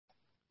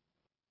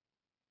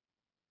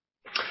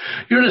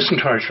You're listening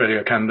to Irish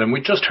Radio Canada, and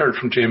we just heard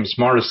from James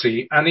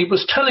Morrissey, and he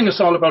was telling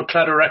us all about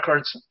Claddagh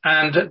Records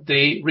and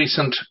the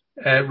recent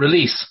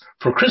release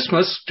for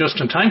Christmas, just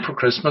in time for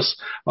Christmas,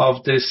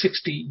 of the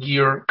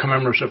 60-year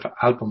commemorative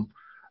album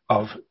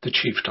of the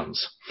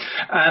Chieftains.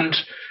 And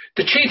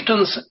the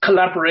Chieftains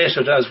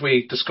collaborated, as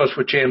we discussed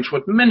with James,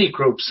 with many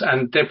groups,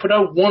 and they put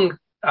out one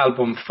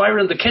album, Fire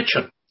in the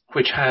Kitchen,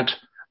 which had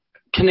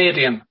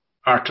Canadian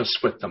artists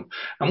with them.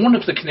 And one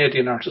of the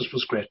Canadian artists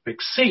was Great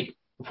Big Sea.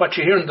 What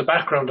you hear in the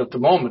background at the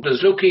moment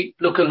is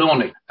Luca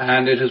Loney,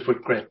 and it is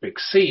with Great Big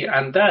Sea.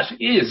 And that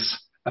is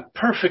a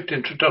perfect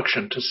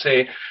introduction to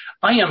say,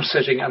 I am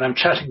sitting and I'm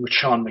chatting with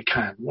Séan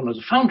McCann, one of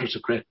the founders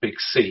of Great Big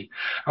Sea.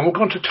 And we're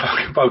going to talk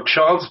about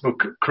Sean's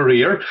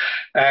career,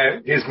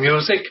 his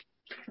music,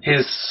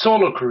 his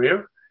solo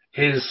career,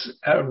 his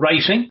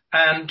writing,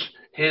 and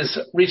his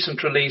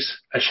recent release,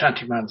 A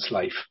Shantyman's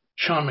Life.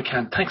 Séan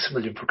McCann, thanks a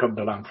million for coming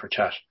along for a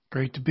chat.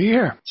 Great to be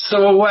here. So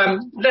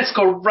let's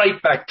go right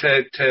back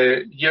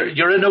to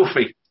you're a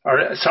Newfie.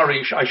 Or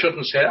sorry, I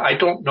shouldn't say. I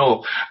don't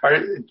know. Or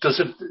is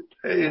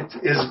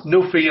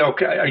Newfie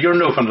okay? You're a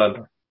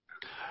Newfoundlander.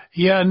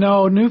 Yeah,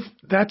 no,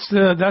 that's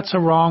a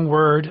wrong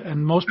word,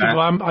 and most people.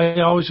 I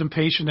always am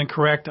patient and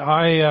correct.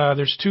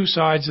 There's two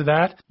sides of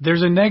that.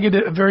 There's a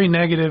very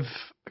negative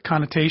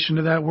connotation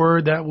to that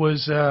word. That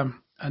was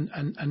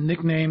a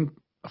nickname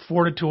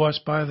afforded to us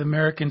by the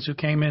Americans who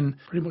came in,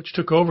 pretty much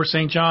took over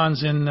St.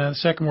 John's in the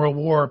Second World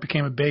War. It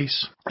became a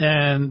base,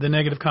 and the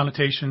negative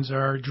connotations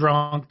are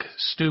drunk,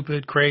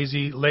 stupid,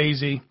 crazy,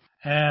 lazy,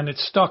 and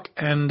it's stuck.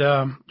 And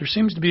there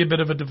seems to be a bit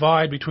of a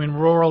divide between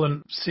rural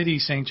and city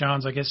St.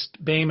 John's, I guess,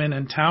 Baymen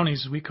and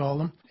townies, as we call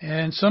them.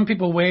 And some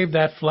people wave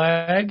that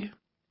flag,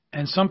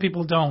 and some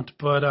people don't.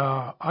 But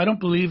I don't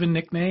believe in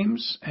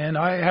nicknames, and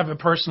I have a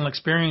personal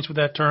experience with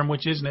that term,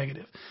 which is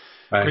negative.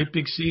 Right. Great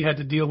Big Sea had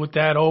to deal with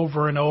that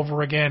over and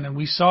over again, and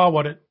we saw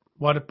what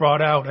it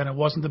brought out, and it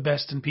wasn't the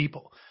best in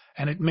people,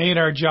 and it made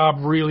our job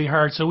really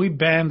hard. So we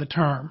banned the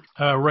term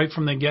right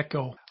from the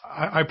get-go.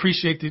 I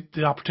appreciate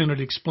the opportunity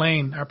to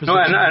explain our position.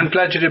 No, and I'm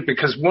glad you did,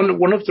 because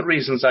one of the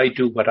reasons I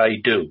do what I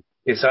do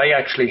is I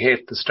actually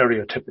hate the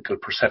stereotypical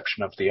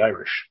perception of the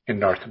Irish in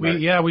North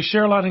America. We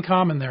share a lot in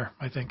common there,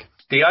 I think.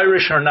 The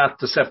Irish are not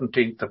the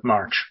 17th of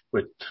March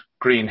with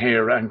green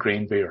hair and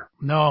green beer.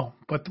 No,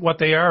 but what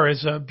they are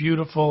is a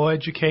beautiful,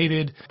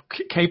 educated,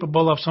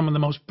 capable of some of the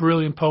most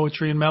brilliant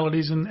poetry and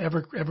melodies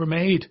ever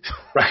made.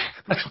 Right.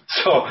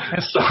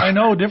 So I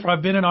know different.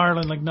 I've been in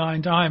Ireland like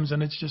 9 times,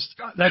 and it's just,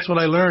 that's what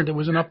I learned. It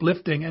was an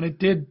uplifting, and it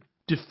did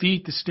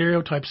defeat the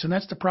stereotypes. And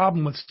that's the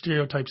problem with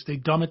stereotypes. They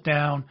dumb it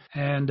down.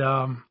 And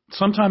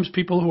sometimes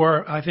people who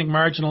are, I think,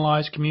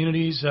 marginalized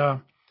communities,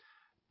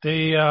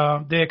 they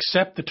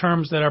accept the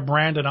terms that are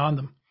branded on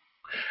them.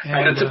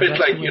 And it's a bit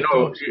like,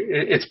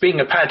 it's being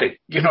a paddy,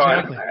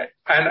 exactly.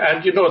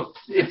 and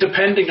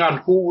depending on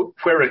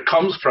where it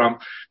comes from,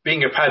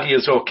 being a paddy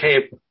is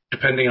okay.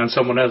 Depending on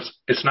someone else,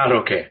 it's not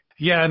okay.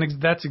 Yeah,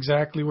 and that's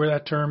exactly where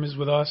that term is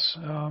with us.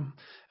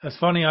 It's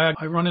funny, I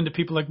run into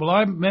people like, well,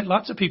 I've met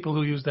lots of people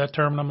who use that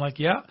term, and I'm like,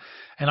 yeah,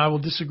 and I will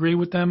disagree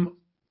with them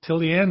till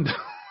the end.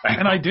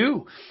 And I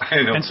do.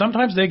 I know. And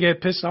sometimes they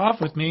get pissed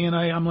off with me, and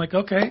I'm like,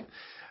 okay,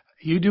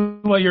 you do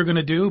what you're going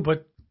to do,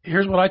 but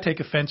here's what I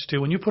take offense to.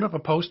 When you put up a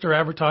poster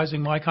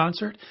advertising my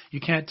concert, you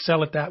can't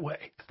sell it that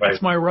way. Right.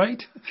 That's my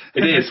right.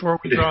 It is. That's where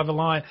we draw the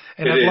line.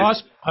 And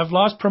I've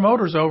lost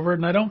promoters over it,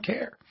 and I don't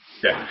care.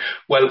 Yeah.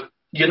 Well,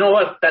 you know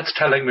what? That's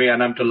telling me,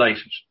 and I'm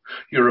delighted.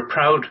 You're a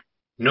proud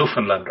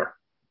Newfoundlander.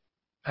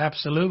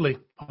 Absolutely.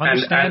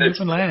 Understand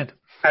Newfoundland.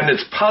 And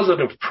it's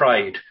positive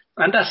pride.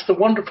 And that's the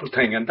wonderful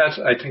thing. And that,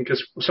 I think,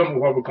 is some of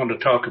what we're going to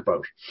talk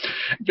about.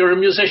 You're a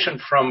musician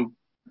from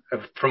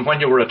when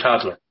you were a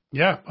toddler.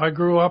 Yeah, I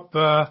grew up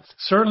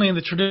certainly in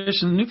the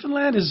tradition.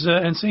 Newfoundland is,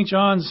 and St.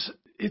 John's,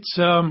 it's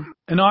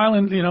an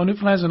island.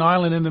 Newfoundland's an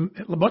island,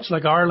 much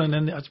like Ireland,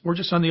 and we're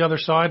just on the other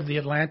side of the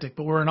Atlantic.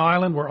 But we're an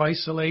island. We're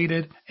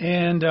isolated,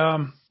 and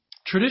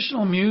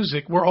traditional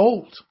music. We're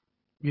old.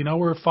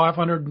 We're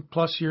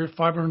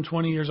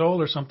 520 years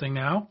old or something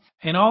now,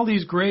 and all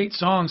these great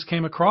songs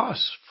came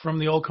across from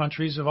the old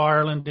countries of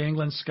Ireland,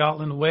 England,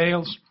 Scotland,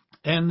 Wales,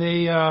 and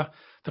they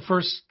the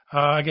first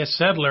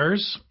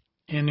settlers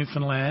in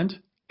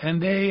Newfoundland. And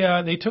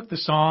they took the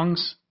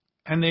songs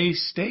and they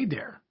stayed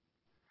there.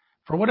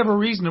 For whatever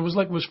reason, it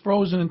was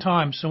frozen in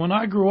time. So when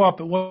I grew up,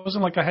 it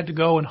wasn't like I had to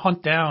go and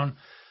hunt down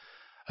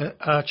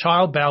a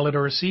child ballad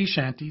or a sea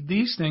shanty.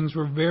 These things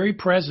were very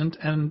present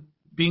and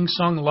being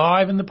sung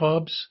live in the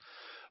pubs,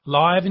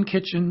 live in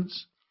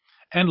kitchens,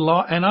 and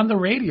on the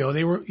radio.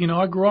 They were,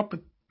 I grew up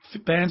with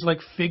bands like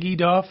Figgy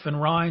Duff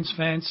and Ryan's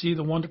Fancy,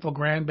 the Wonderful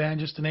Grand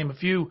Band, just to name a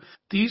few.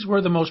 These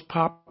were the most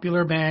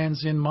popular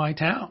bands in my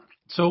town.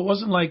 So it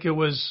wasn't like it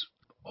was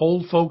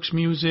old folks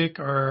music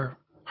or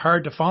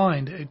hard to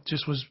find. It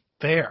just was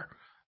there.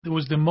 It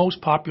was the most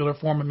popular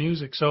form of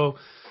music. So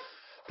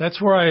that's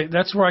where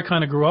I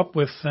kind of grew up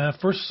with.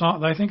 First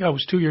song, I think I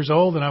was 2 years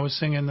old and I was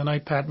singing The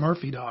Night Pat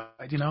Murphy Died.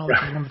 That was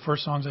one of the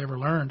first songs I ever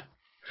learned.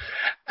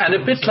 And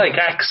a bit like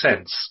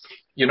accents,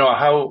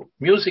 how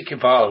music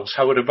evolves,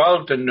 how it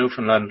evolved in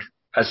Newfoundland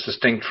as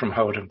distinct from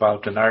how it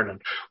evolved in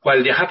Ireland.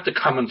 While you have the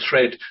common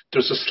thread,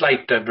 there's a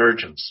slight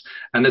divergence.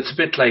 And it's a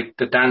bit like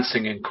the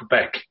dancing in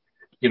Quebec.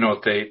 You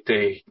know,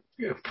 the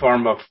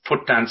form of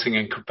foot dancing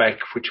in Quebec,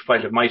 which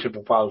while it might have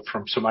evolved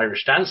from some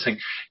Irish dancing,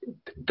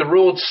 the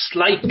roads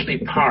slightly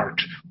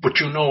part, but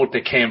you know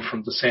they came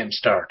from the same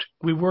start.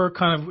 We were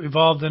kind of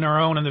evolved in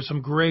our own, and there's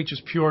some great,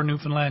 just pure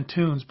Newfoundland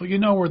tunes, but you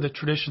know where the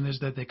tradition is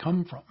that they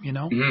come from, you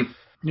know? Mm-hmm.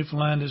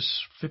 Newfoundland is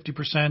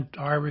 50%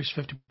 Irish,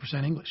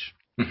 50% English.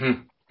 Mm-hmm.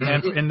 Mm-hmm.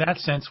 And in that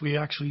sense, we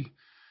actually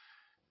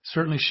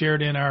certainly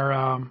shared in our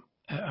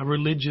a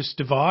religious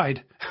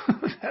divide.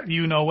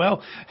 You know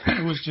well.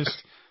 It was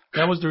just,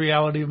 that was the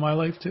reality of my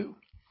life too.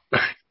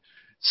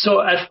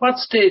 So at what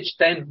stage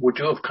then would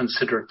you have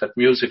considered that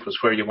music was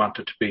where you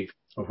wanted to be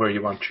or where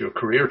you want your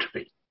career to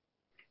be?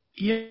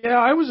 Yeah,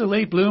 I was a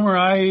late bloomer.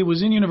 I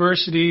was in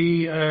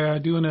university I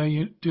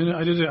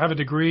have a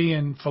degree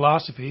in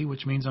philosophy,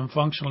 which means I'm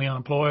functionally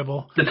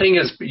unemployable. The thing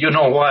is, you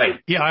know why.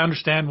 Yeah, I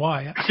understand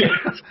why.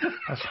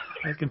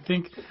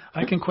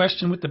 I can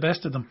question with the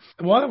best of them.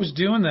 While I was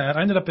doing that,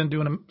 I ended up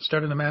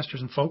starting a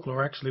master's in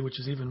folklore, actually, which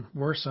is even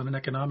worse on an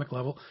economic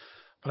level.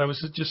 But I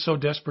was just so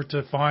desperate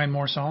to find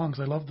more songs.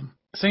 I love them.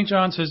 St.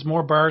 John's has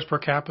more bars per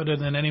capita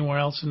than anywhere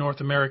else in North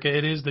America.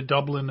 It is the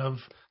Dublin of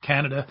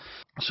Canada.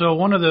 So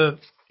one of the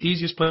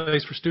easiest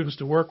places for students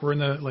to work were in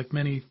the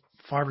many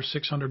 500 or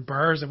 600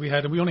 bars that we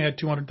had, and we only had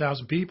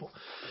 200,000 people.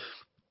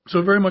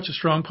 So very much a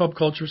strong pub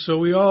culture. So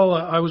we all,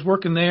 I was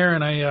working there,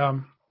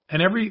 and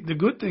the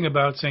good thing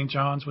about St.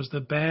 John's was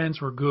the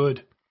bands were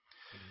good.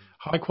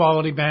 High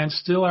quality bands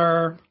still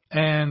are,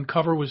 and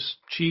cover was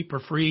cheap or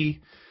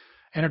free.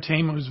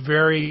 Entertainment was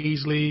very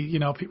easily,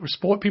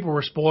 people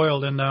were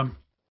spoiled. And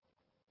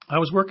I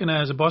was working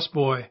as a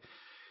busboy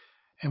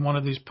in one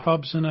of these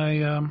pubs, and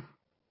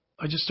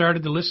I just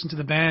started to listen to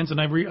the bands, and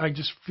I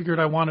just figured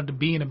I wanted to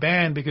be in a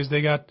band because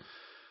they got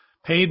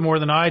paid more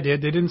than I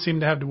did. They didn't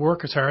seem to have to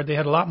work as hard. They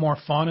had a lot more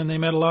fun, and they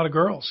met a lot of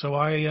girls.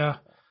 So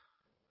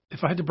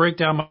if I had to break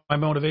down my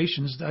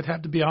motivations, I'd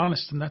have to be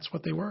honest, and that's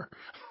what they were.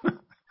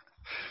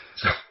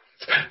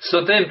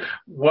 So then,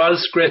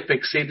 was Great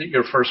Big Sea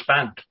your first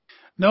band?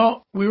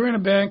 No, we were in a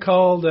band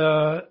called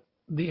the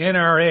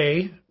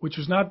NRA, which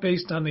was not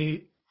based on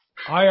the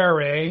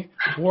IRA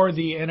or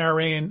the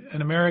NRA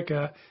in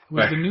America. It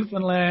was the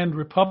Newfoundland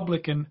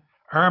Republican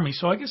Army.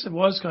 So I guess it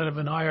was kind of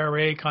an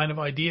IRA kind of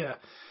idea.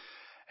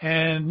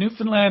 And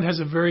Newfoundland has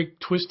a very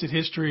twisted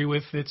history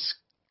with its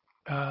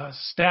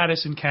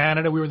status in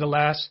Canada. We were the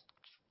last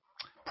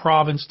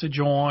province to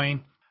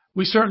join.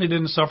 We certainly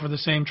didn't suffer the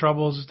same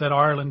troubles that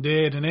Ireland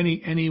did in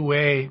any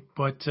way,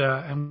 but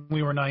and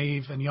we were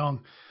naive and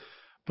young.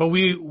 But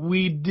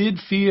we did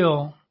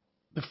feel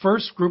the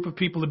first group of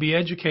people to be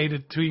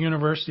educated to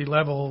university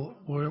level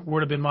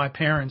would have been my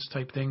parents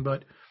type thing,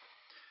 but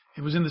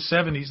it was in the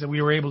 70s that we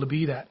were able to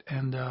be that.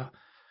 And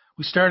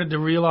we started to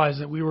realize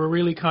that we were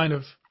really kind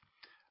of,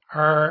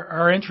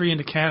 our entry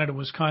into Canada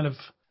was kind of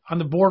on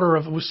the border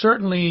of, it was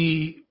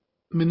certainly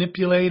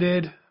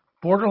manipulated,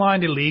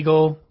 borderline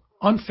illegal,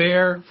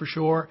 unfair for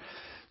sure.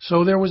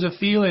 So there was a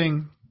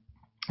feeling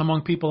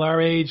among people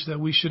our age that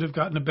we should have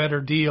gotten a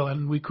better deal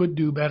and we could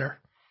do better.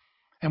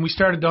 And we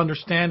started to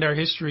understand our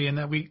history and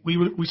that we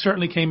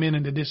certainly came in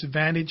a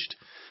disadvantaged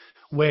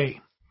way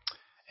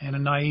and a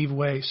naive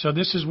way. So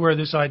this is where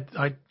this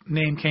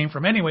name came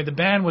from. Anyway, the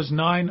band was a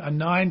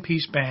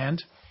 9-piece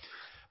band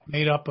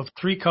made up of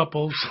 3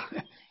 couples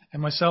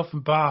and myself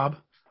and Bob.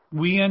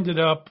 We ended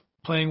up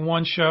playing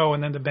one show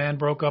and then the band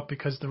broke up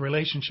because the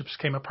relationships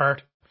came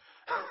apart.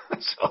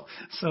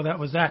 So that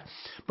was that.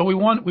 But we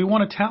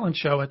won a talent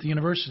show at the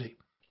university.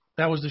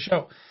 That was the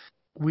show.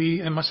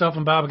 Myself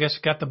and Bob, I guess,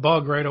 got the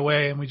bug right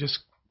away, and we just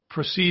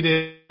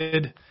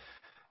proceeded.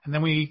 And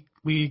then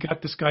we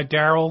got this guy,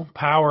 Daryl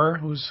Power,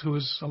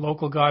 who's a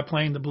local guy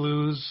playing the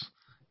blues,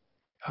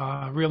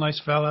 real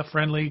nice fella,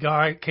 friendly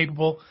guy,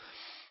 capable,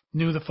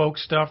 knew the folk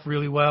stuff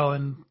really well.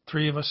 And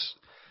 3 of us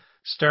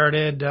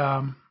started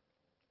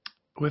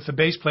with the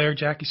bass player,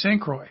 Jackie St.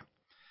 Croix.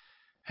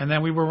 And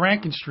then we were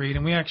Rankin Street,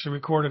 and we actually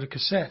recorded a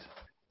cassette.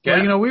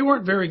 Yeah. Well, we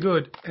weren't very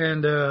good,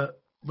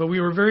 but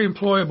we were very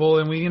employable,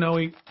 and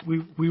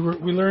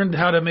we learned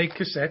how to make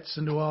cassettes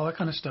and do all that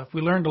kind of stuff.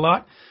 We learned a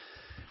lot,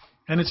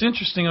 and it's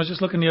interesting. I was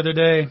just looking the other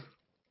day.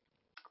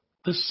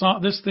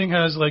 This thing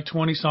has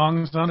 20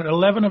 songs on it.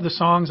 11 of the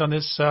songs on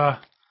this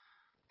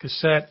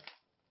cassette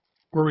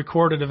were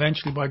recorded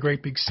eventually by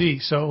Great Big Sea,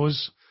 so it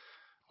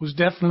was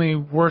definitely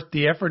worth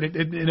the effort.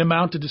 It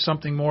amounted to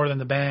something more than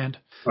the band.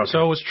 Okay.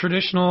 So it was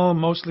traditional,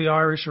 mostly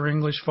Irish or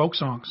English folk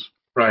songs,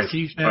 right?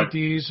 Sea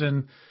shanties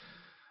and.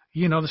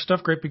 The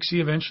stuff Great Big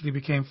Sea eventually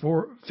became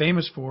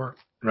famous for.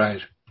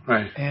 Right.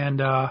 And,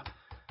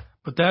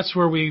 but that's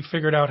where we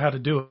figured out how to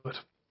do it.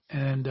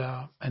 And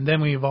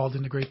then we evolved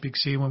into Great Big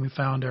Sea when we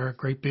found our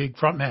great big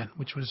frontman,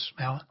 which was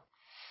Alan.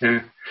 Yeah.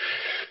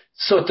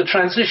 So the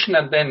transition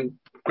and then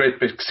Great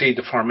Big Sea,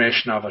 the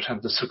formation of it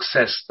and the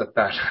success that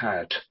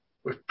had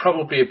was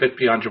probably a bit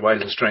beyond your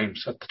wildest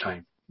dreams at the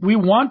time. we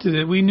wanted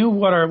it. We knew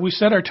we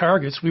set our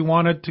targets. We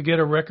wanted to get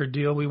a record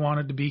deal. We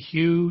wanted to be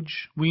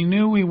huge. We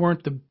knew we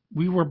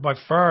were by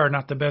far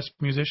not the best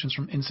musicians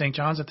in St.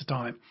 John's at the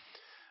time.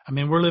 I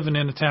mean, we're living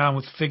in a town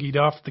with Figgy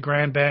Duff, the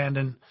Grand Band,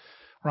 and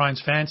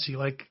Ryan's Fancy.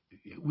 Like,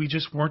 we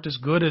just weren't as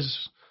good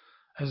as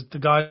the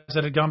guys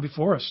that had gone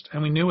before us,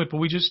 and we knew it. But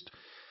we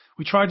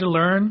tried to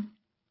learn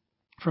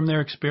from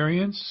their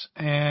experience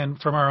and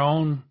from our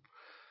own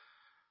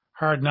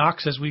hard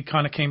knocks as we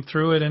kind of came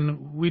through it,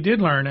 and we did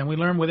learn, and we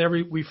learned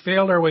we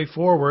failed our way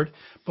forward,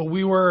 but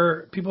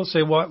people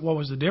say, what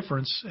was the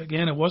difference?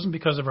 Again, it wasn't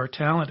because of our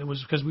talent, it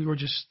was because we were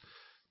just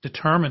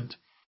determined.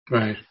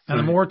 Right. And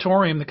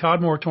the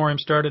COD moratorium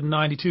started in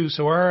 92,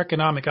 so our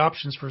economic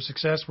options for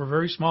success were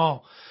very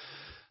small.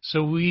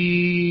 So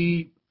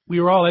we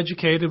were all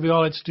educated, we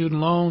all had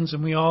student loans,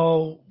 and we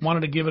all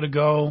wanted to give it a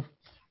go,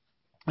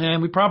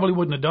 and we probably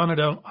wouldn't have done it.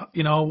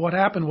 What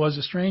happened was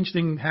a strange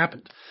thing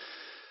happened.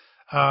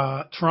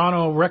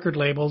 Toronto record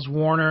labels,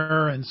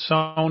 Warner and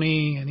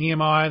Sony and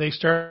EMI, they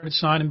started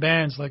signing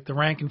bands like the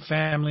Rankin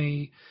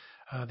Family,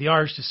 the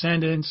Irish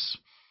Descendants,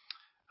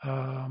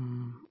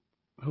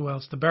 who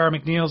else? The Barra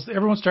McNeils.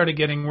 Everyone started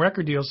getting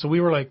record deals. So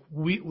we were like,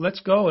 let's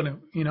go.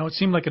 And it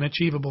seemed like an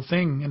achievable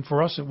thing. And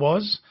for us, it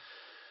was.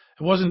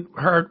 It wasn't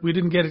hard. We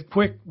didn't get it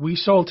quick. We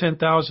sold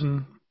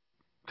 10,000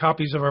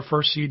 copies of our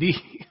first CD.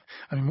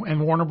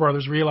 And Warner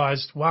Brothers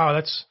realized,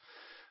 wow,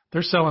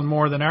 they're selling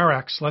more than our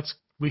acts.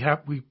 We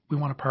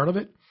want a part of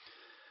it.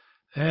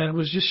 And it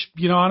was just,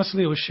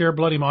 honestly, it was sheer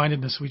bloody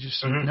mindedness. We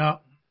just,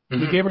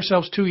 we gave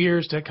ourselves 2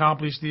 years to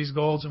accomplish these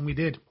goals, and we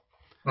did.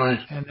 Right.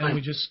 And then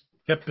we just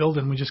kept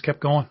building. We just kept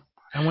going.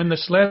 And when the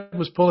sled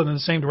was pulling in the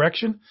same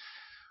direction,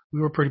 we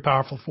were a pretty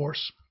powerful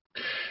force.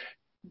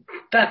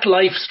 That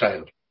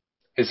lifestyle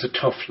is a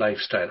tough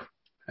lifestyle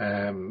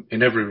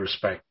in every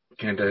respect.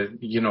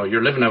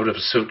 You're living out of a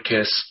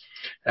suitcase.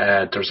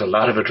 There's a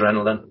lot of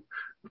adrenaline.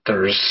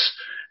 There's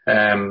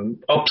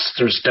ups,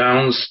 there's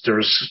downs,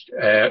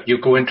 you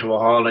go into a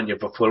hall and you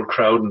have a full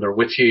crowd and they're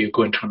with you. You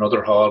go into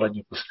another hall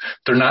and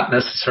they're not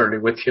necessarily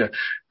with you.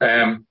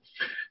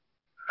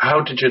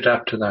 How did you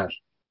adapt to that?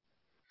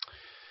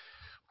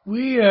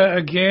 We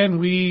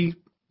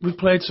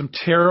played some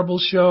terrible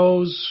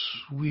shows.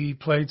 We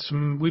played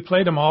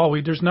them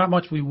all. There's not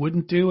much we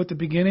wouldn't do at the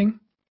beginning,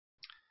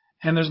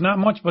 and there's not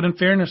much. But in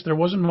fairness, there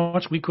wasn't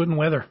much we couldn't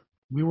weather.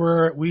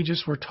 We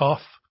just were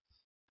tough.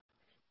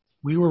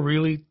 We were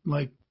really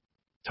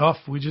tough.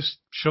 We just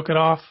shook it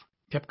off,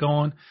 kept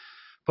going.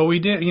 But we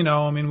did,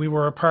 we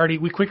were a party.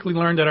 We quickly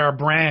learned that our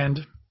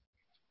brand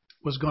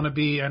was going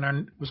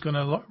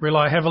to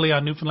rely heavily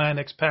on Newfoundland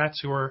expats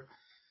who were,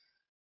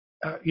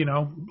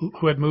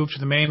 who had moved to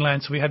the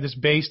mainland. So we had this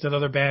base that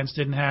other bands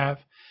didn't have.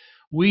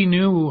 We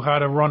knew how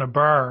to run a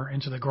bar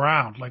into the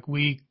ground. Like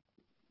we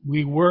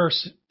were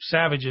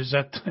savages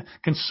at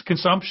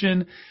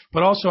consumption,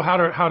 but also how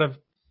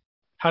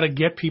to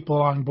get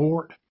people on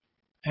board.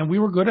 And we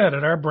were good at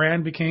it. Our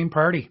brand became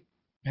party,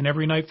 and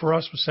every night for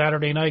us was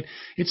Saturday night.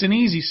 It's an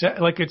easy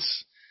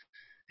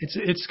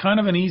it's kind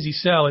of an easy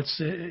sell.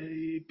 It's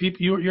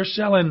you're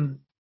selling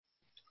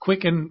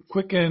quick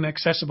and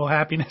accessible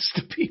happiness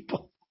to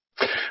people.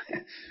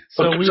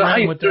 So we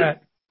ran with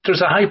that.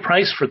 There's a high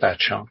price for that,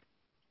 Sean.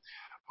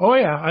 Oh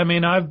yeah,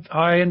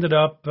 I ended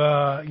up,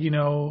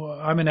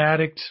 I'm an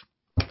addict,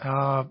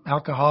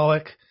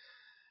 alcoholic.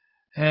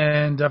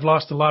 And I've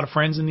lost a lot of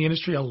friends in the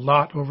industry, a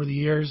lot over the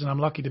years, and I'm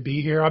lucky to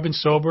be here. I've been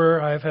sober.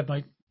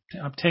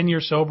 I'm 10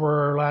 years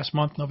sober last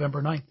month,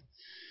 November 9th.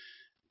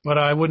 But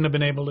I wouldn't have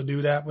been able to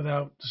do that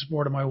without the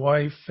support of my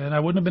wife, and I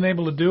wouldn't have been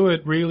able to do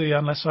it really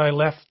unless I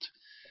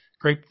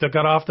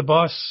got off the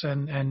bus,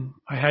 and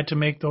I had to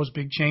make those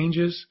big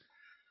changes.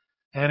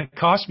 And it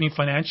cost me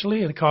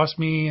financially, and it cost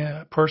me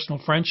personal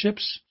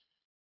friendships.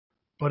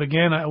 But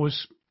again,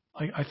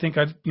 I think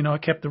I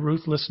kept the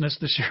ruthlessness,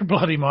 the sheer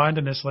bloody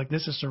mindedness,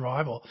 this is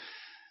survival.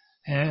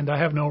 And I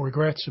have no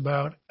regrets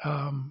about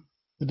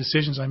the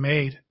decisions I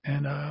made.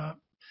 And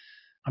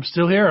I'm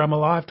still here. I'm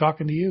alive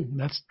talking to you. And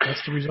that's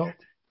the result.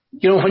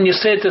 When you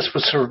said this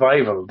was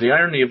survival, the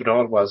irony of it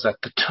all was at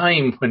the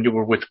time when you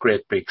were with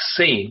Great Big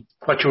Sea,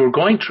 what you were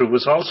going through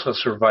was also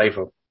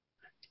survival,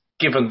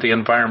 given the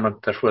environment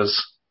that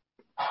was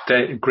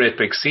the Great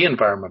Big Sea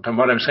environment. And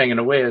what I'm saying in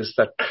a way is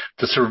that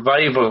the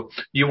survival,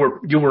 you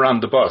were on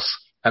the bus,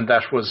 and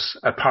that was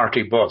a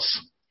party bus.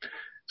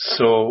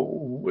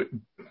 So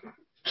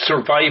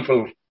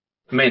survival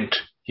meant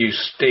you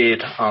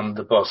stayed on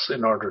the bus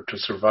in order to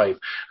survive.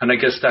 And I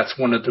guess that's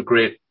one of the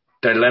great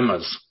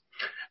dilemmas.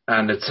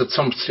 And it's at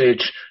some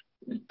stage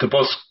the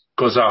bus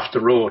goes off the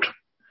road.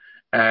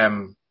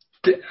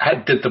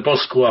 Did the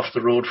bus go off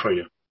the road for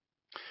you?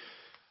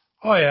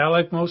 Oh yeah,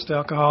 like most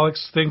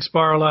alcoholics, things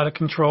spiral out of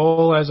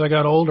control as I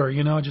got older.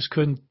 I just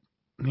couldn't.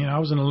 I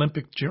was an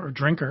Olympic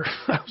drinker.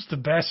 I was the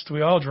best.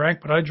 We all drank,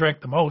 but I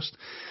drank the most,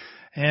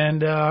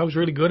 and I was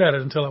really good at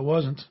it until I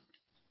wasn't.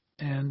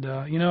 And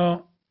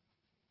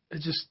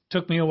it just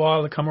took me a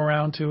while to come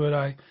around to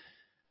it.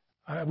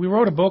 We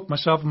wrote a book,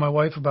 myself and my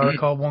wife, about it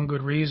called One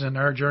Good Reason,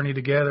 our journey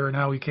together and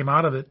how we came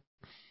out of it.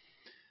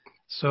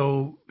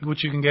 So,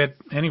 which you can get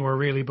anywhere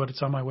really, but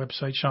it's on my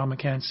website,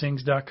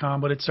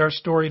 SeanMcCannSings.com. But it's our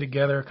story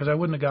together, because I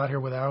wouldn't have got here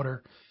without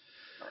her.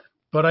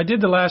 But I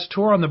did the last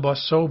tour on the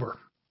bus sober.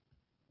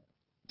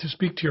 To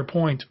speak to your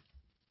point,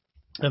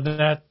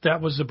 that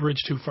was a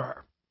bridge too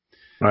far.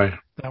 Right.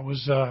 That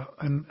was,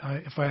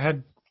 if I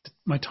had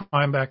my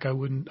time back,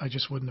 I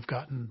just wouldn't have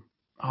gotten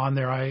on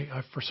there.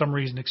 I for some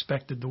reason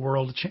expected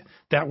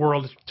that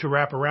world to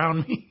wrap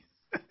around me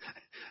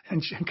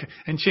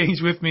and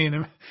change with me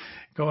and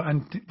go.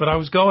 But I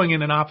was going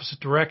in an opposite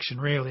direction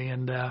really,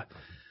 and it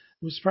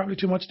was probably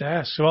too much to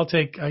ask. So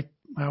I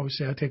always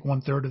say I take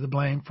 1/3 of the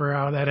blame for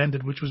how that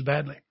ended, which was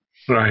badly.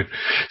 Right.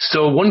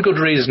 So One Good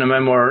Reason, a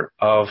memoir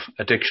of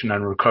addiction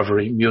and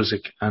recovery,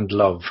 music and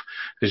love.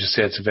 As you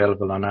say, it's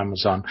available on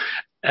Amazon.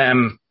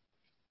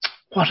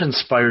 What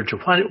inspired you?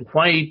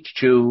 Why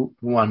did you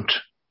want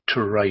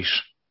to write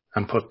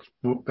and put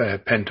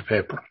pen to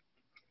paper?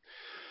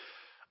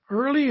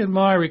 Early in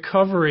my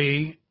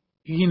recovery,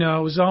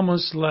 it was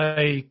almost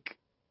like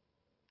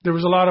there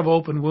was a lot of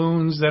open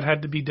wounds that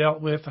had to be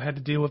dealt with. I had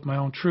to deal with my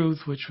own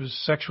truth, which was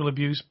sexual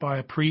abuse by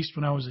a priest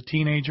when I was a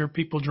teenager.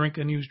 People drink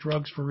and use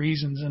drugs for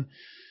reasons, and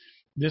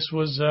this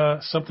was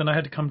something I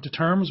had to come to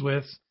terms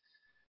with.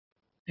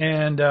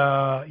 And,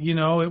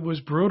 it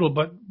was brutal.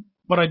 But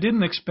what I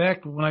didn't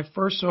expect when I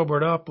first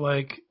sobered up,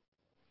 like,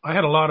 I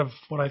had a lot of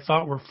what I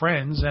thought were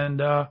friends, and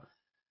the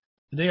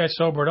day I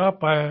sobered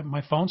up,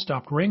 my phone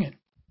stopped ringing.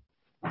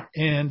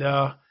 And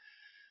it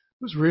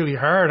was really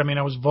hard. I mean,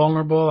 I was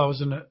vulnerable. I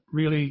was in a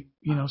really,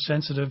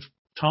 sensitive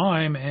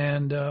time,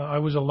 and I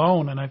was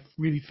alone, and I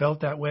really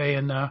felt that way.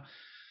 And I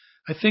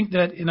think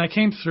that, and I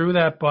came through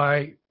that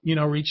by,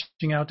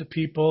 reaching out to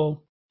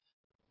people.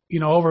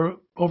 Over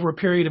a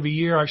period of a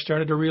year, I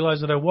started to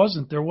realize that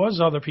there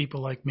was other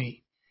people like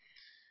me,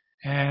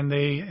 and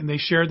they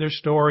shared their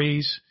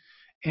stories.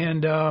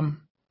 And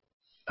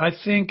I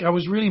think I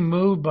was really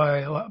moved by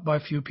a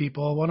few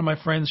people. One of my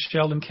friends,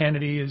 Sheldon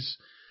Kennedy, has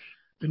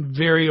been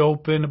very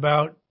open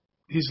about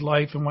his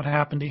life and what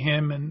happened to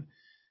him and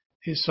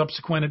his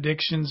subsequent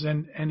addictions.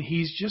 And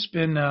he's just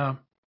been, I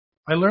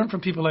learned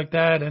from people like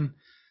that. And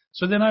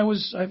so then I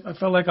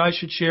felt like I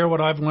should share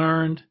what I've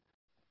learned.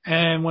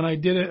 And when I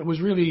did it, it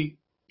was really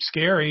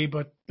scary,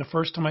 but the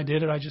first time I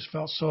did it, I just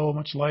felt so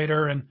much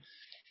lighter, and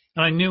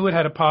I knew it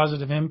had a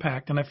positive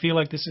impact. And I feel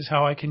like this is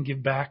how I can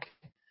give back.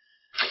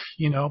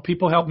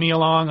 People help me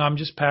along. I'm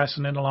just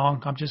passing it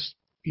along. I'm just,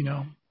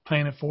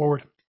 paying it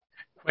forward.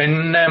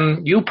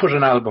 When you put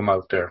an album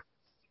out there,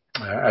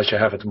 as you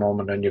have at the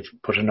moment, and you've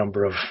put a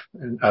number of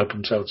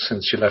albums out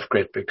since you left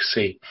Great Big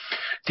Sea,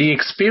 the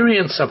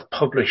experience of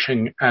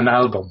publishing an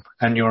album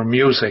and your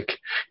music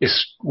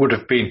would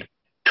have been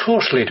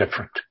totally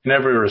different in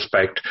every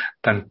respect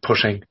than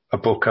putting a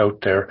book out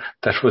there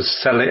that was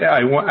selling.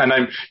 And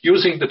I'm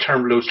using the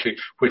term loosely,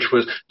 which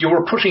was you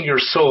were putting your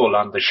soul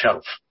on the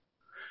shelf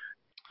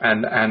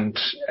and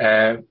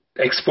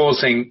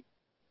exposing,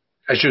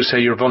 as you say,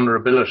 your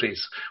vulnerabilities,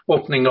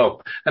 opening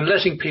up and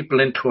letting people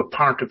into a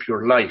part of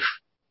your life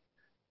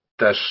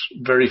that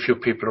very few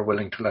people are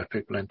willing to let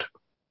people into.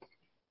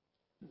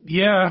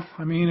 Yeah,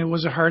 I mean, it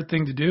was a hard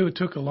thing to do. It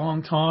took a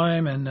long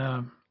time, and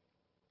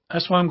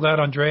that's why I'm glad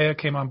Andrea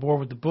came on board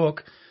with the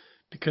book,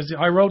 because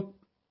I wrote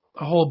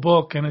a whole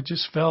book, and it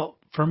just felt,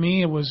 for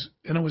me, it was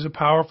a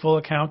powerful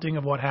accounting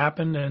of what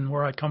happened and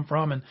where I come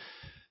from and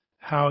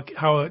how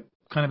it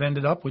kind of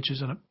ended up, which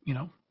is a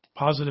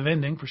positive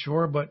ending for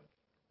sure. But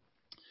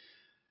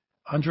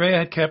Andrea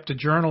had kept a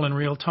journal in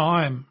real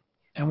time,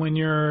 and when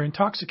you're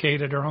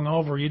intoxicated or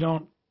hungover, you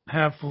don't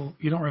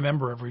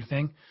remember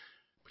everything,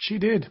 but she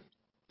did.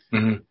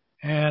 Mm-hmm.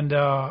 And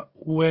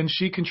when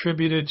she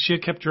contributed, she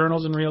had kept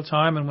journals in real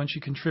time, and when she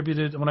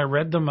contributed, when I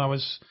read them,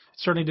 it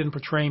certainly didn't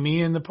portray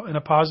me in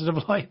a positive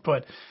light,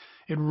 but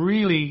it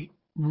really,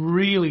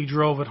 really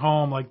drove it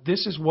home. Like,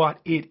 this is what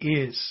it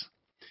is.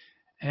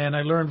 And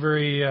I learned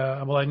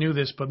I knew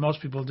this, but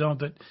most people don't,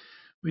 that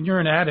when you're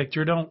an addict,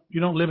 you don't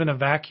live in a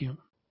vacuum.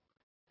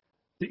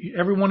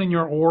 Everyone in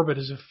your orbit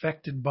is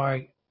affected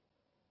by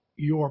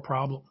your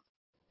problem,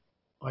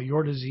 by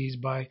your disease,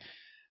 by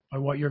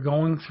what you're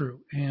going through.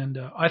 And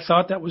I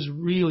thought that was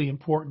really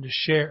important to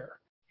share,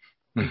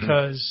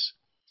 because,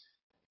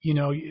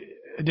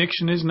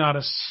 addiction is not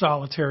a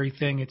solitary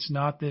thing. It's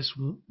not this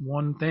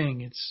one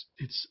thing.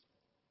 It's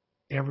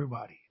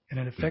everybody, and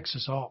it affects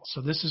us all.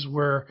 So this is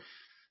where,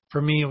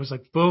 for me, it was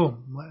like,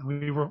 boom,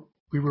 we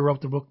wrote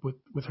the book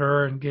with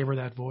her and gave her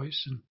that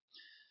voice. And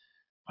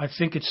I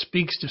think it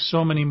speaks to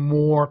so many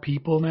more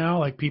people now,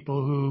 like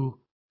people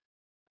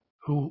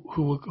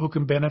who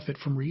can benefit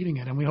from reading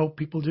it. And we hope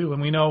people do.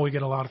 And we know we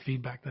get a lot of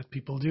feedback that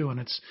people do. And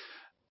it's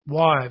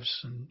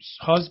wives and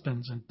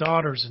husbands and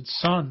daughters and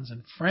sons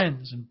and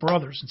friends and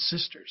brothers and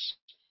sisters,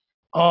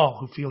 all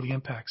who feel the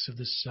impacts of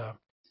this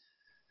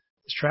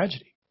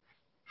tragedy.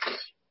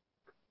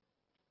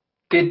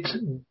 Did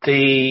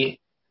the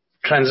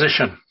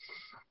transition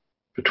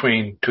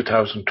between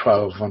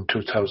 2012 and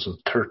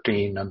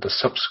 2013 and the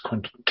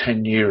subsequent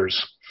 10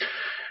 years,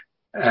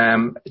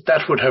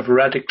 that would have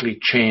radically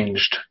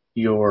changed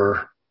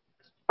your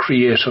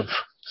creative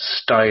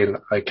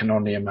style, I can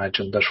only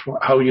imagine that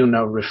how you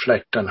now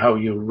reflect and how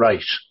you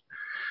write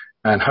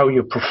and how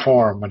you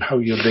perform and how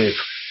you live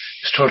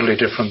is totally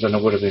different than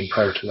it would have been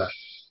prior to that.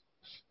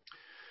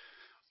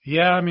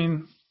 Yeah, I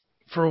mean,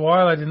 for a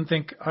while I didn't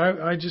think,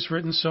 I just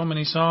written so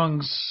many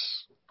songs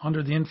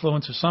under the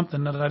influence of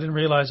something that I didn't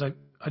realize I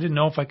didn't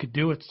know if I could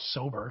do it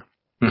sober.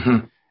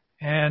 Mm-hmm.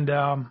 And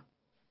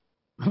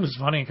it was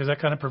funny because that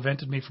kind of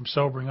prevented me from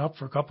sobering up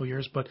for a couple of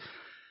years, but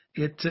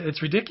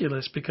it's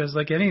ridiculous because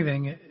like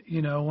anything,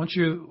 you know, once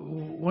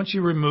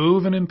you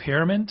remove an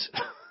impairment,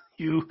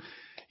 you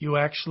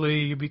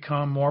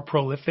become more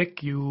prolific.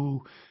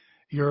 If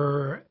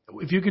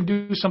you can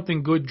do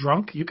something good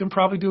drunk, you can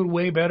probably do it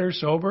way better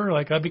sober.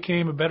 Like I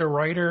became a better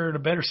writer and a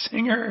better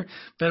singer,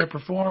 better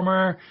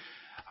performer,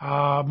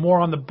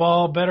 more on the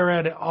ball, better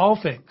at all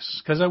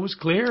things because I was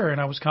clear and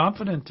I was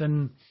confident,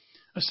 and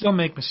I still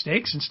make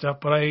mistakes and stuff,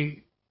 but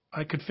I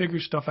could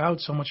figure stuff out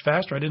so much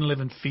faster. I didn't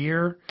live in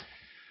fear.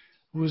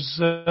 It was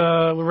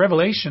a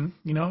revelation,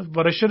 you know,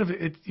 but I should have,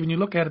 when you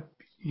look at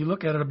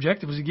it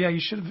objectively, yeah, you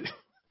should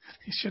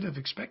have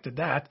expected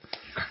that.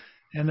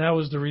 And that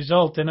was the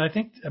result. And I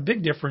think a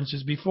big difference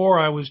is before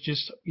I was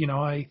just, you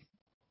know, I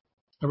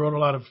wrote a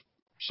lot of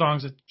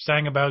songs that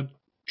sang about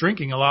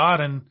drinking a lot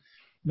and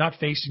not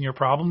facing your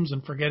problems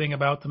and forgetting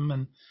about them.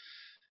 And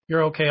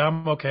you're okay,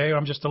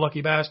 I'm just a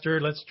lucky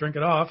bastard. Let's drink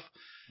it off.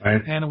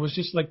 Right. And it was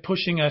just like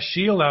pushing a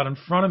shield out in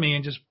front of me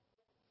and just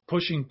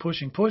pushing.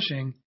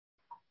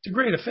 To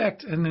great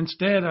effect. And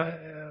instead,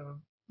 where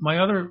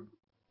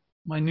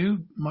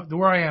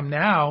I am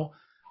now,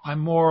 I'm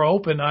more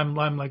open.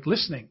 I'm like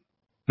listening.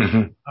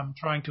 Mm-hmm. I'm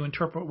trying to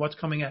interpret what's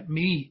coming at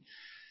me.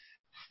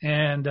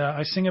 And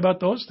I sing about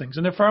those things.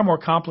 And they're far more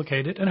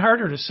complicated and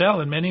harder to sell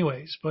in many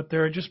ways, but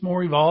they're just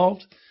more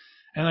evolved.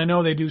 And I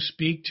know they do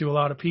speak to a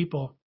lot of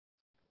people,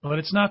 but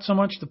it's not so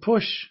much the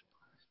push.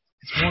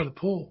 It's more the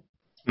pull.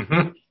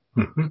 Mm-hmm.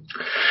 Mm-hmm.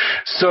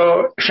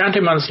 So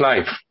Shantyman's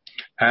life.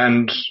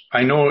 And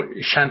I know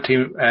Shanty,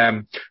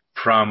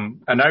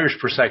 from an Irish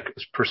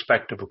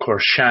perspective, of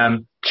course,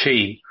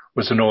 Shanty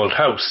was an old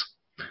house.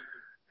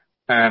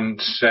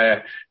 And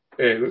that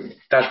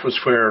was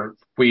where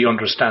we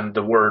understand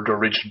the word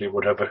originally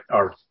would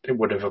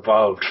have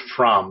evolved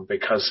from,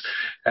 because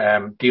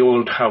the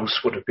old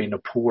house would have been a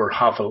poor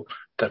hovel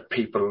that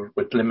people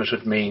with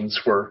limited means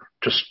were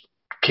just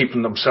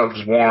keeping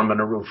themselves warm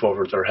and a roof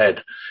over their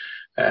head.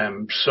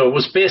 So it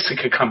was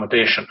basic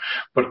accommodation,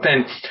 but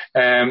then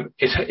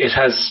it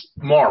has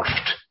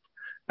morphed,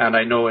 and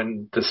I know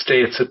in the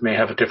States it may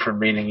have a different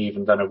meaning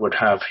even than it would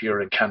have here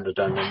in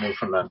Canada and in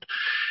Newfoundland.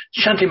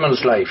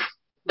 Shantyman's life,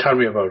 tell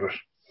me about it.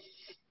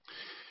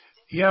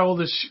 Yeah, well,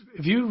 the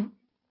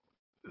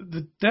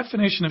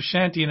definition of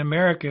shanty in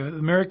America,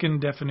 American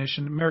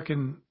definition,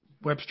 American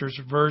Webster's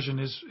version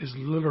is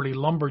literally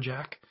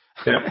lumberjack.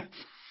 Yeah.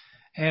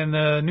 And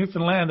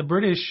Newfoundland, the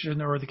British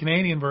or the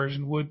Canadian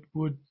version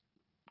would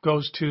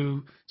goes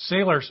to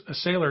a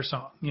sailor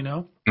song, you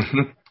know.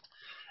 Mm-hmm.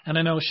 And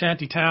I know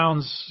shanty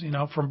towns, you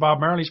know, from Bob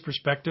Marley's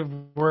perspective,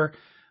 were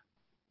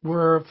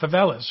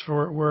favelas,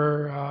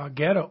 were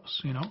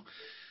ghettos, you know.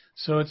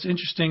 So it's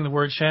interesting. The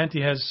word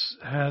shanty has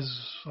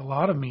a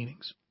lot of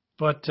meanings.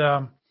 But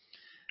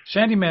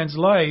Shantyman's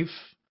life,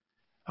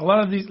 a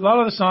lot of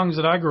the songs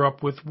that I grew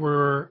up with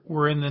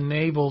were in the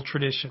naval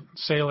tradition,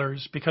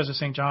 sailors, because of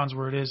St. John's,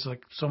 where it is,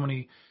 like so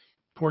many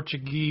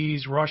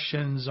Portuguese,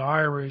 Russians,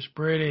 Irish,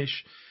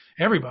 British,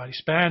 everybody,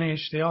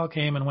 Spanish, they all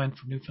came and went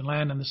from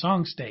Newfoundland, and the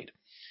song stayed,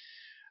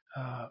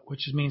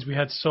 which means we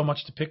had so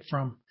much to pick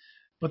from.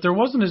 But there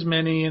wasn't as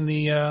many in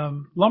the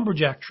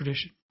lumberjack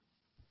tradition.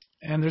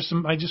 And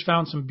I just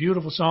found some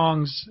beautiful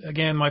songs.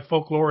 Again, my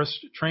folklorist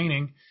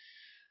training,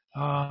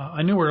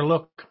 I knew where to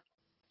look.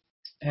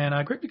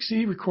 And Great Big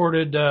Sea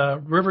recorded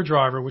River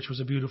Driver, which was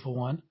a beautiful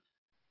one.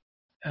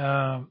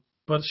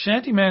 But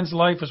Shantyman's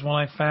Life was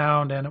one I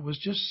found, and it was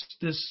just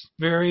this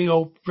very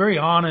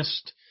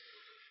honest.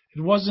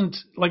 It wasn't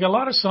like a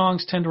lot of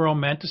songs tend to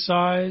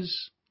romanticize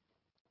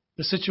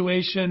the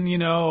situation, you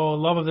know,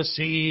 love of the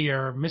sea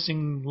or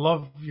missing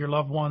your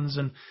loved ones,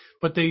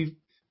 but they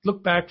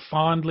look back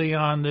fondly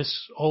on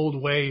this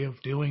old way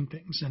of doing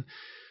things. And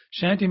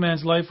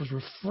Shantyman's Life was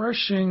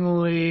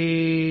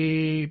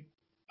refreshingly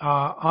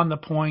on the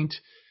point.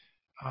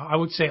 I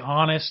would say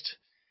honest.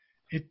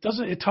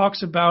 It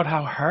talks about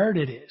how hard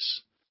it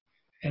is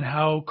and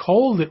how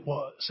cold it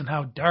was and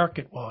how dark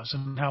it was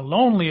and how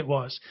lonely it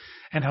was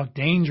and how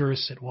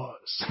dangerous it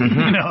was, mm-hmm.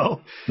 you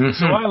know? Mm-hmm.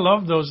 So I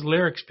love those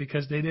lyrics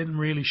because they didn't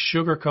really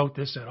sugarcoat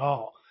this at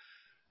all.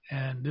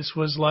 And this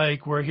was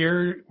like, we're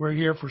here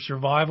for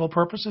survival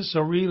purposes. So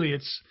really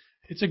it's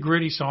a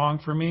gritty song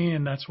for me.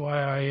 And that's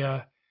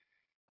why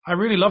I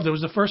really loved it. It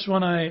was the first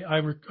one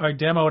I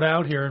demoed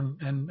out here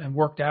and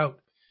worked out.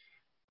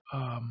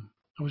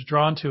 I was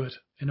drawn to it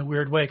in a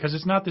weird way because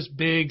it's not this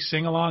big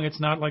sing along. It's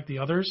not like the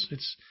others.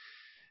 It's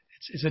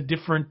a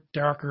different,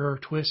 darker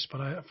twist.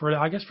 But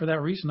I guess for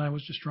that reason, I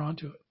was just drawn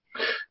to it.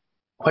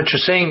 What you're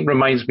saying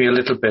reminds me a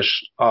little bit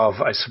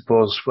of, I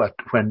suppose,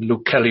 when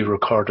Luke Kelly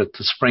recorded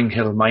the Spring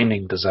Hill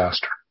mining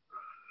disaster.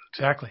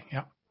 Exactly.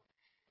 Yeah.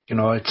 You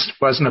know, it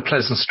wasn't a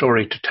pleasant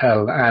story to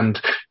tell, and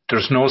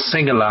there's no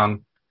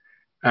sing-along,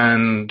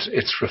 and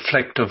it's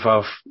reflective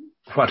of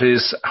what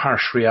is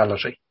harsh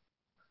reality.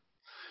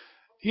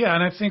 Yeah,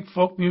 and I think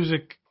folk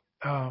music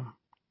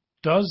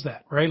does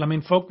that, right? I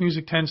mean, folk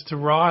music tends to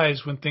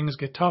rise when things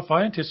get tough.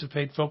 I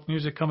anticipate folk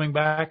music coming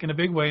back in a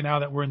big way now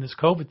that we're in this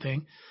COVID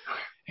thing.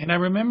 And I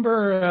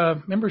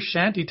remember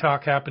Shanty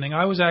Talk happening.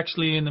 I was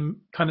actually in the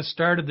kind of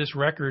started this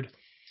record.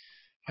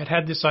 I'd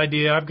had this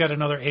idea. I've got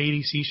another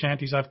 80 sea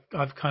shanties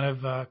I've kind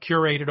of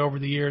curated over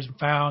the years and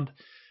found.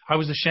 I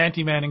was a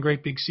Shantyman in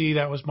Great Big Sea.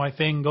 That was my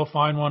thing. Go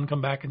find one,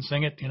 come back and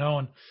sing it, you know.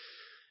 And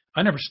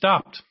I never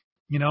stopped.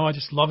 You know, I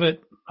just love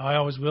it. I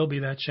always will be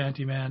that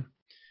Shantyman.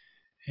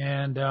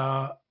 And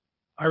I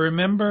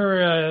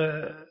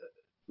remember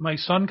my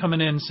son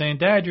coming in saying,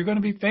 "Dad, you're going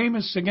to be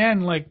famous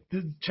again. Like,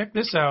 check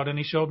this out." And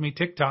he showed me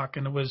TikTok,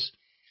 and it was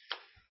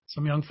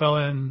some young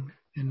fella in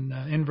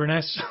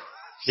Inverness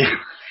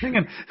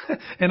singing.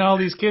 And all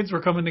these kids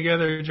were coming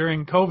together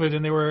during COVID,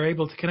 and they were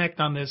able to connect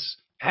on this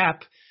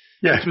app,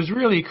 which was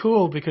really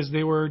cool because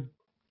they were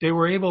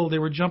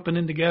jumping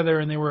in together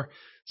and they were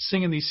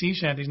singing these sea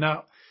shanties.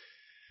 Now,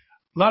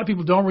 a lot of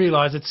people don't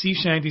realize that sea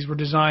shanties were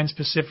designed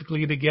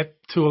specifically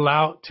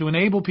to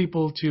enable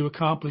people to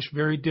accomplish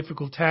very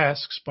difficult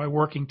tasks by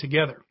working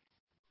together,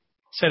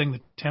 setting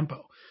the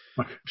tempo.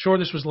 Okay. I'm sure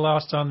this was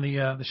lost on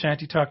the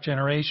Shanty Talk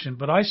generation,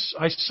 but I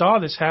saw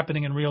this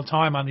happening in real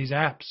time on these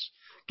apps,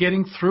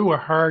 getting through a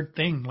hard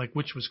thing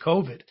which was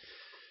COVID.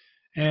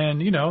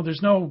 And, you know,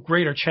 there's no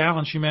greater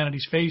challenge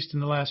humanity's faced in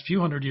the last few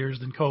hundred years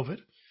than COVID.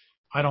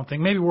 I don't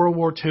think. Maybe World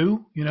War II,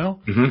 you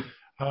know. Mm-hmm.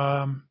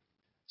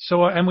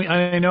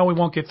 I know we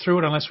won't get through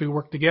it unless we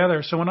work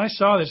together. So when I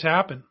saw this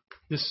happen,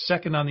 this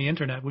second on the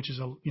internet, which is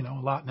a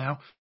lot now,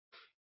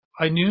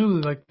 I knew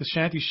like the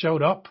shanties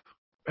showed up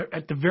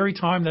at the very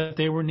time that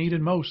they were needed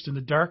most, in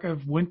the dark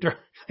of winter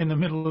in the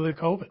middle of the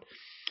COVID.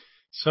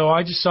 So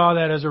I just saw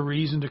that as a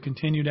reason to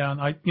continue down.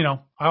 I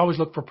always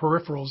look for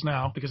peripherals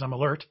now because I'm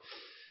alert.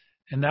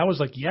 And that was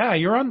like, yeah,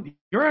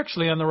 you're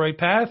actually on the right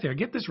path here.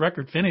 Get this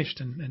record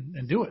finished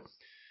and do it.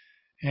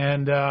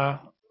 And, the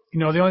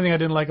only thing I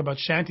didn't like about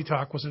Shanty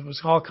Talk was it was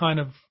all kind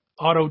of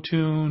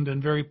auto-tuned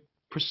and very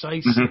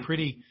precise and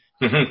pretty.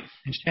 Mm-hmm.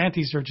 And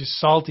shanties are just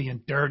salty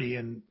and dirty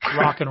and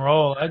rock and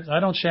roll. I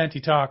don't shanty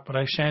talk, but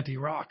I shanty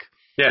rock.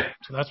 Yeah.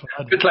 So that's what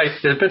I do.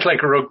 It's a bit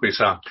like a rugby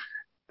song.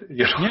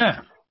 You know? Yeah.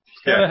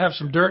 It's got to have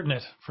some dirt in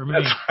it for me.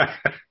 That's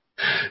right.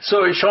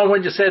 So, Sean,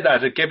 when you said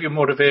that, it gave you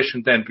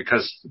motivation then,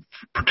 because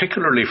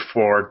particularly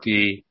for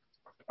the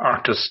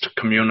artist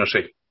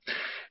community,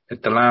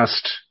 at the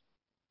last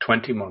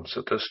 20 months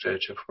at this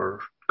stage, if we're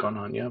gone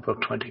on,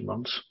 about 20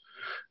 months.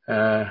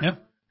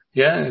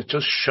 It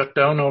just shut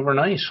down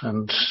overnight,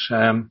 and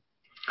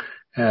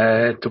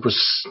there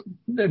was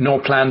no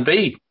plan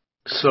B.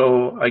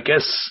 So I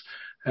guess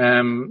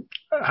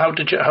how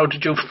did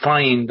you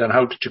find and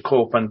how did you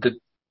cope, and did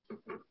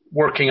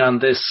working on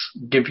this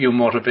give you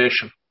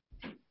motivation?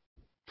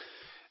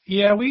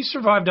 Yeah, we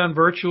survived on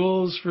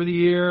virtuals for the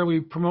year.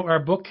 Our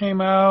book came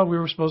out. We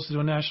were supposed to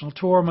do a national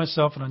tour,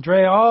 myself and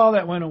Andrea. All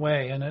that went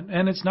away,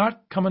 and it's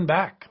not coming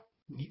back.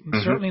 Mm-hmm.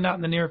 Certainly not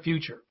in the near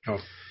future. Oh.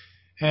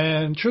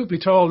 And truth be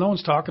told, no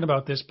one's talking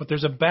about this, but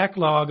there's a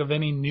backlog of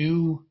any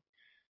new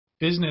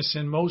business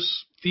in most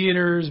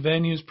theaters,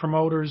 venues,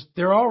 promoters.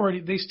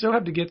 They still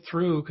have to get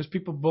through because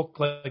people book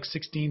like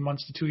 16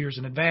 months to 2 years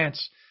in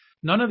advance.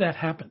 None of that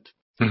happened.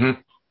 Mm-hmm.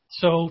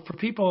 So for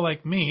people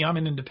like me, I'm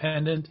an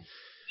independent,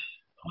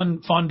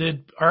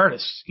 unfunded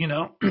artist,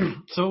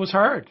 so it was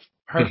hard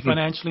mm-hmm.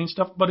 financially and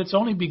stuff, but it's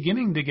only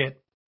beginning to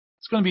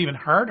it's going to be even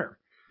harder,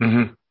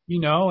 mm-hmm.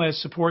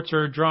 As supports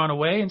are drawn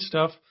away and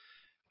stuff.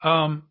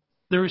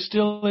 There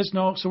still is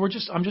so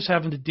I'm just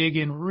having to dig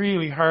in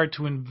really hard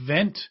to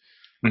invent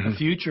mm-hmm. a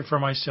future for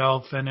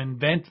myself and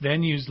invent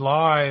venues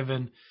live.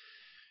 And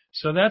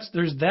so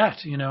there's that,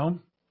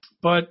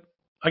 but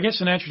I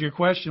guess in answer to your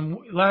question,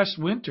 last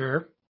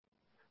winter,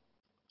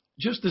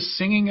 just the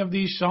singing of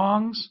these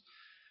songs,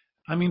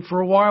 I mean, for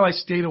a while I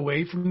stayed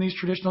away from these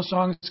traditional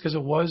songs because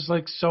it was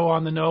like so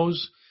on the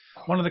nose.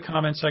 One of the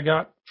comments I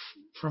got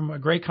from a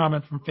great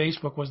comment from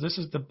Facebook was, this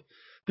is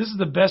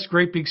the best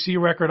Great Big Sea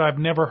record I've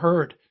never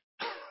heard.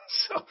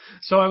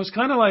 So I was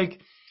kind of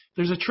like,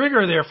 there's a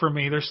trigger there for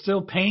me. There's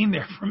still pain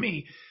there for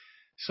me.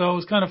 So it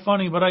was kind of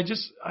funny, but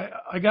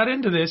I got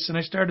into this and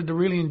I started to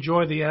really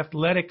enjoy the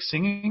athletic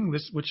singing,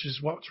 which is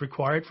what's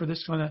required for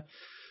this kind of,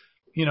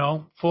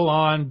 full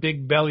on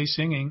big belly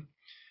singing.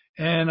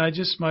 And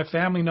my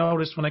family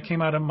noticed when I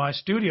came out of my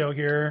studio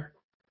here,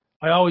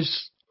 I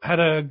always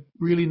had a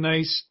really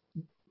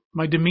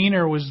my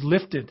demeanor was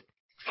lifted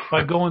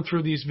by going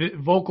through these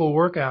vocal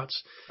workouts.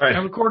 Right. I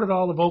recorded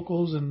all the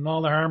vocals and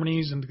all the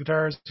harmonies and the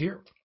guitars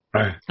here.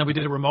 Right. And we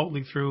did it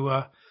remotely through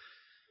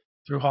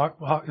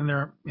Hawk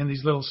in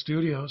these little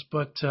studios.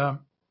 But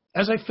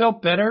as I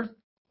felt better,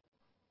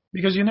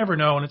 because you never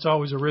know and it's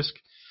always a risk,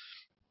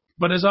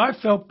 but as I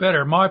felt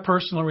better, my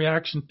personal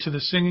reaction to the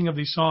singing of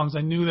these songs,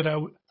 I knew that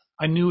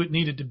I knew it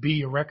needed to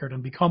be a record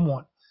and become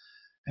one.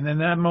 And then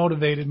that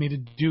motivated me to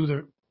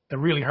do the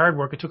really hard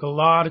work. It took a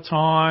lot of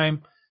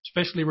time,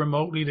 especially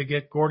remotely, to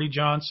get Gordie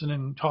Johnson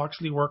and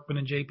Toxley Workman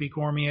and JP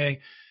Cormier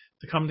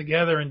to come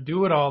together and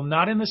do it all,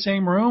 not in the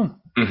same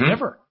room,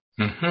 never.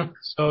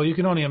 So you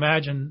can only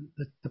imagine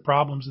the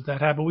problems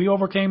that had. But we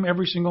overcame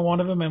every single one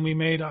of them, and we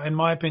made, in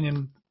my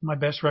opinion, my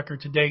best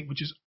record to date,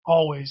 which is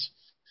always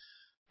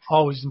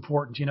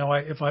important. You know,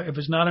 if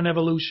it's not an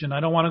evolution, I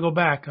don't want to go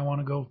back. I want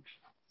to go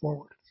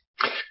forward.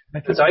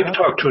 Because I've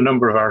talked to a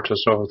number of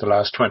artists over the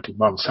last 20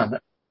 months, and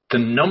the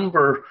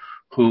number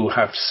who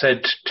have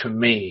said to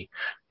me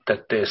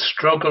that they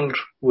struggled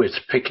with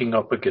picking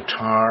up a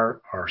guitar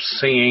or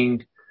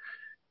singing,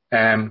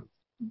 that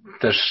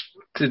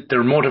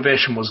their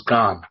motivation was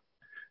gone.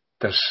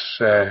 That,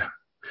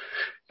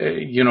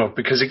 you know,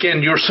 because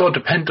again, you're so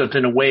dependent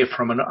in a way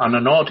on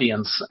an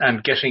audience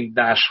and getting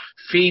that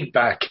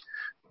feedback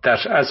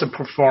that as a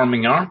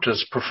performing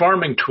artist,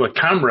 performing to a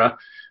camera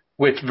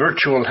with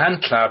virtual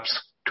hand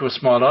claps to a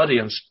small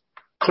audience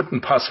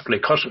couldn't possibly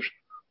cut it.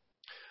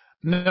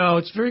 No,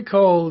 it's very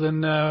cold,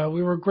 and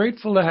we were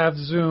grateful to have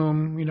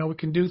Zoom. You know, we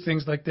can do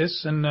things like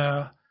this, and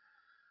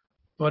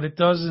but it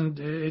doesn't.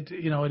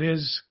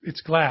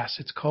 It's glass.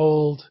 It's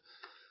cold,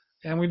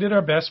 and we did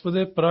our best with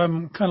it. But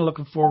I'm kind of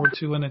looking forward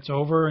to when it's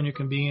over and you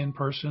can be in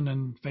person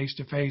and face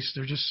to face.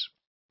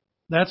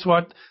 That's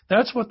what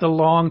the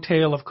long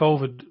tail of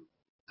COVID,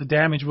 the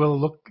damage will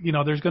look. You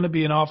know, there's going to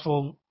be an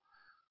awful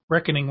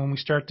reckoning when we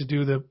start to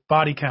do the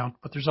body count,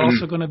 but there's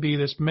also going to be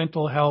this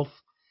mental health,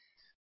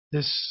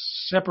 this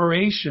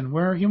separation.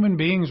 We're human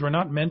beings. We're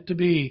not meant to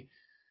be,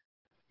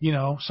 you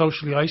know,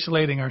 socially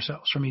isolating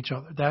ourselves from each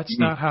other. That's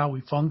not how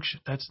we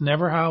function.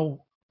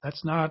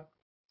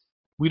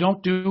 We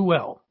don't do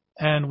well.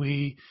 And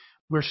we've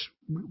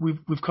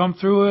come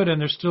through it, and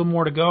there's still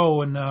more to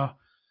go. And,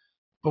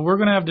 but we're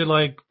going to have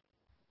to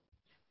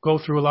go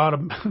through a lot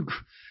of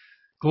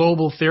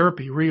global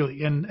therapy,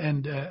 really, and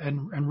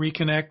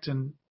reconnect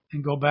and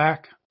go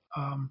back.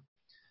 And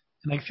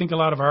I think a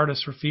lot of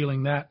artists are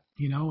feeling that,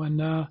 you know,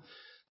 and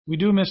we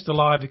do miss the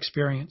live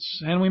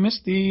experience, and we miss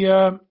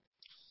the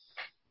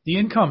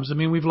incomes. I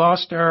mean, we've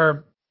lost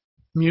our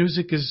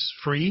music is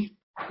free,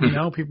 you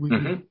know, people,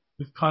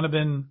 we've kind of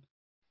been,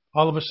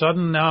 all of a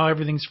sudden now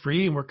everything's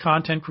free, and we're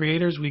content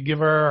creators. We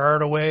give our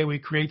art away. We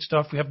create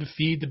stuff. We have to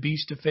feed the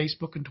beast to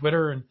Facebook and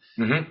Twitter and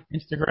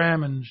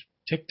Instagram and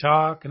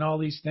TikTok and all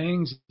these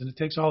things. And it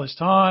takes all this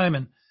time.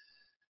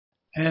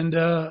 And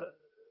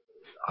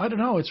I don't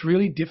know, it's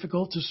really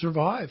difficult to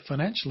survive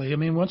financially. I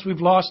mean, once we've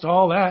lost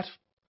all that,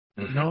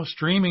 you know,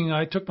 streaming,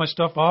 I took my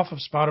stuff off of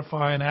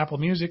Spotify and Apple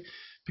Music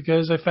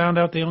because I found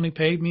out they only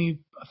paid me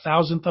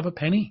 1,000th of a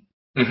penny.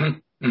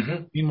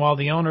 Meanwhile,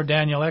 the owner,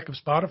 Daniel Ek of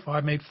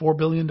Spotify, made $4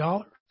 billion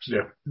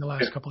in the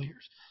last couple of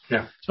years.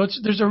 So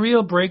there's a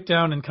real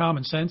breakdown in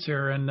common sense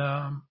here. And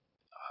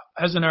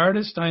as an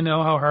artist, I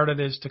know how hard it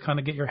is to kind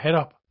of get your head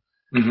up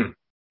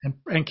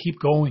and keep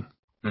going.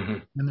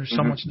 And there's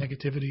so much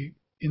negativity.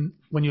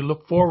 When you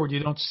look forward, you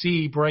don't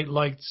see bright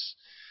lights.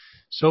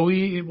 So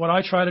what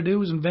I try to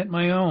do is invent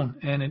my own.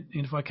 And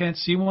if I can't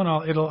see one,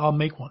 I'll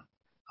make one.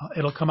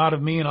 It'll come out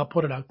of me, and I'll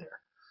put it out there.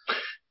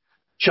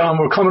 Sean,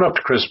 we're coming up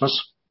to Christmas.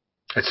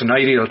 It's an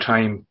ideal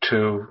time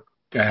to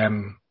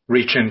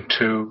reach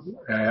into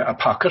a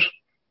pocket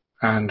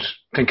and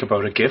think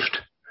about a gift.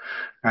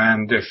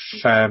 And if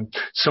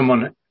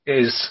someone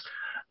is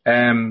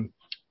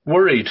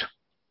worried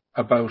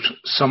about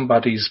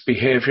somebody's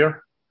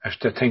behavior, if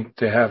they think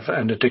they have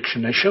an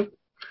addiction issue,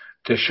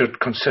 they should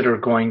consider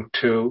going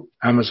to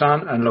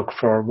Amazon and look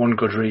for One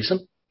Good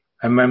Reason,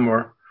 a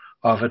memoir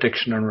of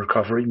addiction and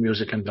recovery,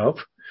 music and love.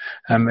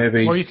 And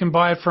maybe, or you can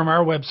buy it from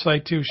our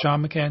website too,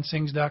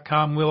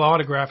 SeanMcCannSings.com. We'll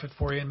autograph it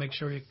for you and make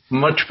sure you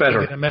much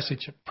better get a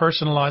message, a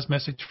personalized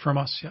message from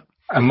us. Yeah,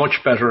 and much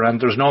better. And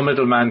there's no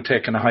middleman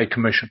taking a high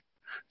commission.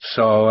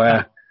 So,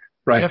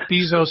 right. Jeff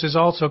Bezos is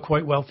also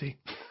quite wealthy.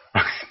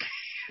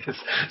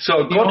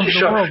 So he go owns to the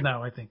Sean. world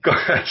now, I think.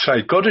 That's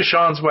right. Go to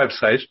Sean's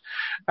website,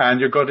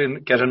 and you're going to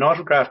get an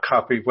autographed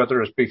copy,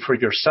 whether it be for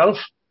yourself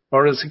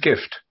or as a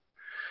gift.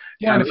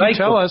 Yeah, and if you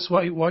tell us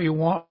what you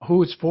want,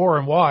 who it's for,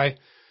 and why,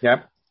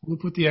 we'll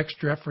put the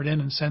extra effort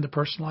in and send a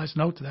personalized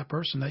note to that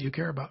person that you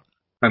care about.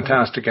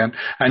 Fantastic,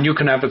 and you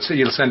can have it.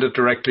 You'll send it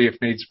directly if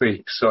needs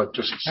be. So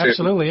just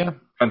absolutely, yeah.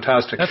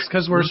 Fantastic. That's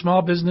because we're a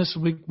small business.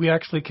 We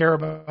actually care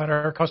about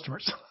our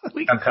customers.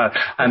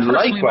 Fantastic. And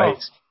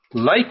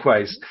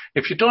likewise,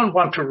 if you don't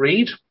want to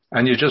read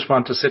and you just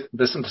want to sit and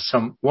listen to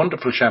some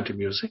wonderful shanty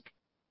music,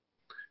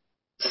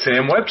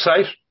 same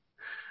website,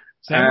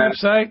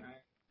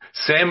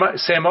 same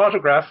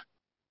autograph.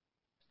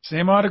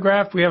 Same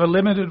autograph. We have a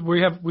limited.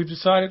 We've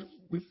decided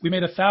we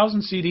made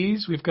 1,000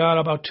 CDs. We've got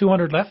about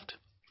 200 left.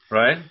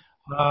 Right.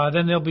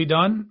 Then they'll be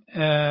done.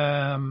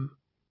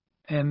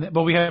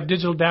 But we have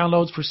digital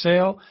downloads for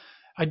sale.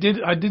 I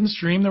didn't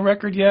stream the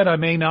record yet. I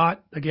may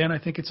not. Again, I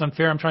think it's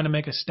unfair. I'm trying to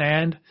make a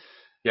stand.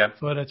 Yeah.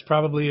 But it's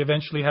probably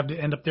eventually have to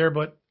end up there.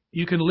 But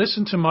you can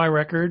listen to my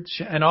record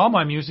and all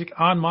my music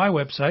on my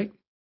website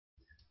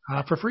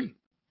for free.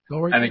 Go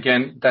right And there.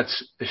 again,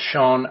 that's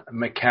Sean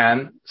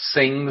McCann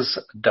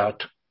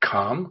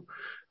sings.com.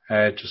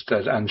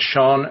 And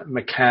Sean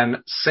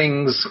McCann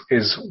Sings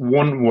is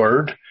one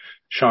word,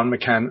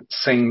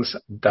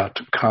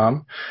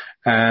 SeanMcCannSings.com.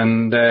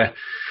 And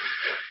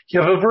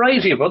you have a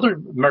variety of other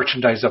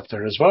merchandise up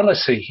there as well, I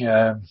see. You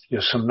have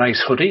some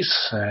nice hoodies.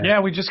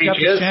 We just got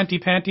the shanty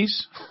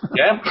panties.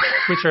 Yeah.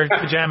 Which are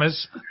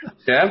pajamas.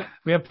 Yeah.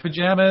 We have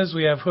pajamas,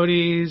 we have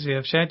hoodies, we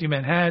have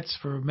Shantyman hats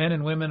for men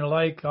and women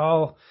alike,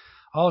 all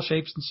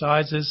shapes and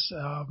sizes.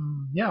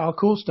 All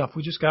cool stuff.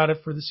 We just got it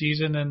for the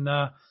season, and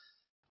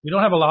we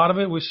don't have a lot of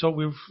it.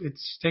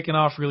 It's taken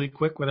off really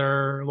quick with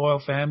our loyal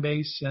fan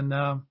base,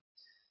 and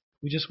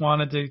we just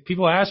wanted to.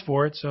 People asked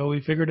for it, so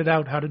we figured it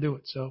out how to do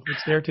it. So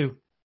it's there too.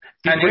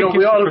 And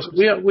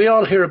we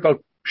all hear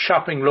about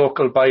shopping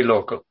local, buy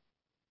local.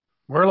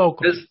 We're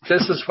local. This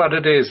is what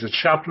it is. It's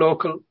shop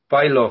local,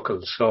 buy local.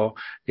 So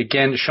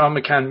again,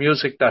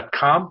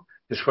 SeanMcCannMusic.com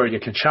is where you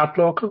can shop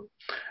local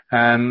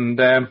and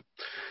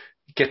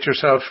get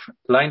yourself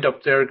lined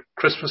up there,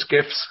 Christmas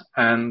gifts.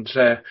 And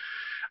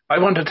I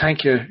want to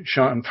thank you,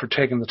 Sean, for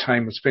taking the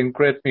time. It's been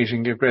great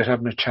meeting you, great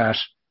having a chat.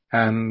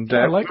 And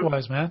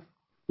likewise, man.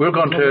 We're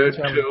going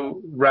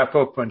to wrap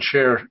up and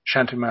share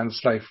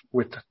Shantyman's life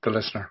with the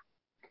listener.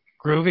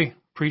 Groovy.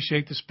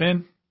 Appreciate the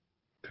spin.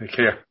 Take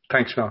care.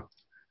 Thanks, Sean.